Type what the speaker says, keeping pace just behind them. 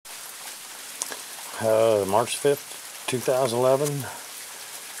March 5th, 2011,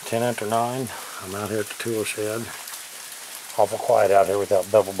 10 after 9. I'm out here at the tool shed. Awful quiet out here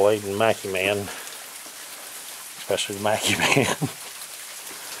without Bevel Blade and Mackie Man. Especially the Mackie Man.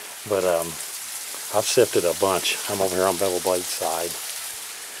 But I've sifted a bunch. I'm over here on Bevel Blade's side.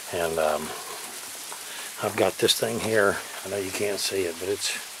 And I've got this thing here. I know you can't see it, but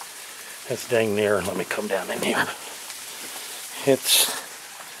it's dang near. Let me come down in here. It's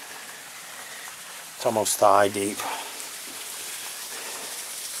almost thigh deep.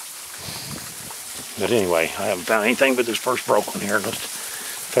 But anyway, I haven't found anything but this first broke one here. Let's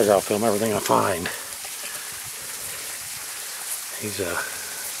figure I'll film everything I find. He's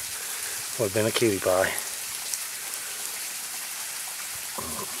would have been a cutie pie.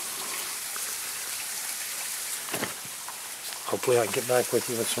 Hopefully I can get back with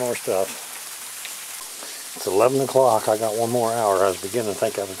you with some more stuff. It's 11 o'clock. I got one more hour. I was beginning to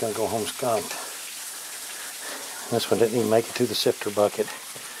think I was going to go home skunked. This one didn't even make it to the sifter bucket.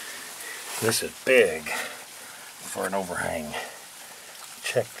 This is big for an overhang.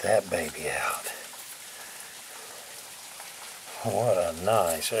 Check that baby out. What a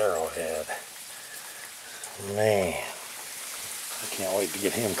nice arrowhead. Man, I can't wait to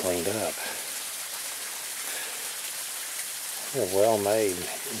get him cleaned up. They're well made. You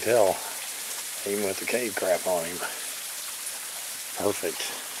can tell, even with the cave crap on him. Perfect.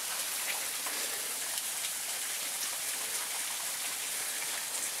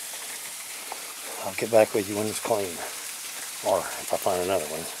 I'll get back with you when it's clean. Or if I find another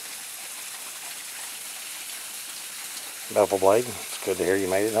one. Bevel Blade, it's good to hear you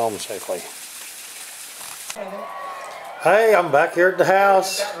made it home safely. Hey, I'm back here at the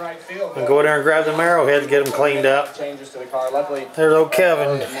house. I'm go in there and grab them arrowheads, get them cleaned up. There's old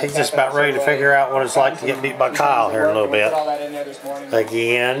Kevin. He's just about ready to figure out what it's like to get beat by Kyle here in a little bit.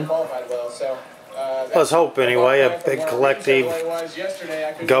 Again. Let's hope anyway, a big collective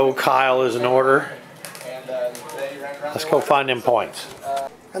go Kyle is in order. Let's go find them points.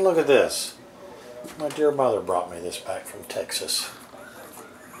 And look at this. My dear mother brought me this back from Texas.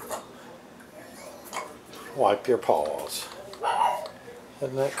 Wipe your paws.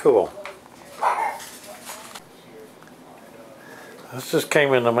 Isn't that cool? This just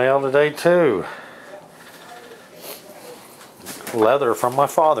came in the mail today too. Leather from my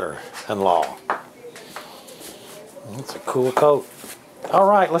father-in-law. It's a cool coat.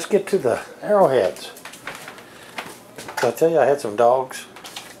 Alright, let's get to the arrowheads. Did I tell you I had some dogs?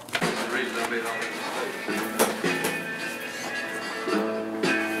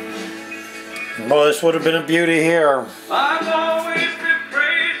 Boy, this would have been a beauty here. I've always been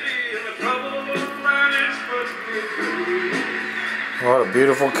crazy in the trouble of learning supposed to be. What a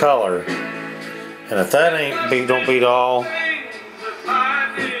beautiful color. And if that ain't don't beat all,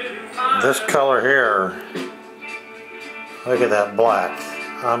 this color here, look at that black.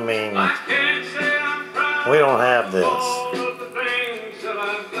 I mean, we don't have this.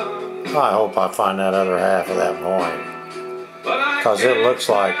 I hope I find that other half of that point. Because it looks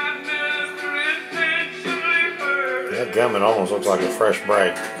like that gummit almost looks like a fresh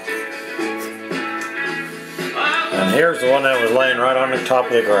break. And here's the one that was laying right on the top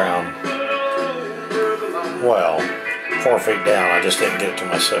of the ground. Well, 4 feet down. I just didn't get it to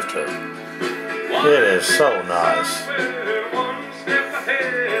my sifter. It is so nice.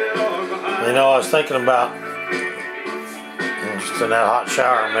 You know, I was thinking about, just in that hot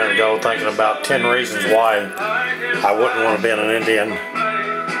shower a minute ago, thinking about 10 reasons why I wouldn't want to be an Indian.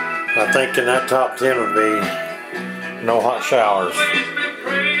 I think in that top 10 would be no hot showers.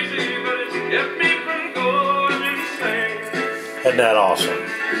 Isn't that awesome?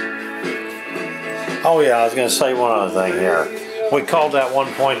 Oh yeah, I was going to say one other thing here. We called that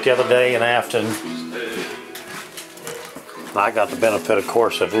one point the other day in Afton. I got the benefit, of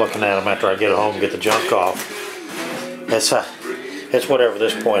course, of looking at them after I get home and get the junk off. It's whatever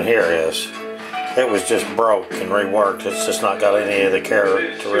this point here is. It was just broke and reworked. It's just not got any of the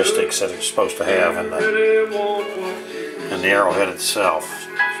characteristics that it's supposed to have in the arrowhead itself.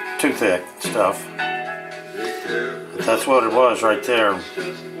 Too thick stuff. But that's what it was right there.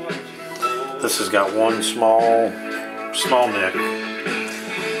 This has got one small nick.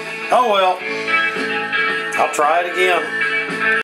 Oh well. I'll try it again.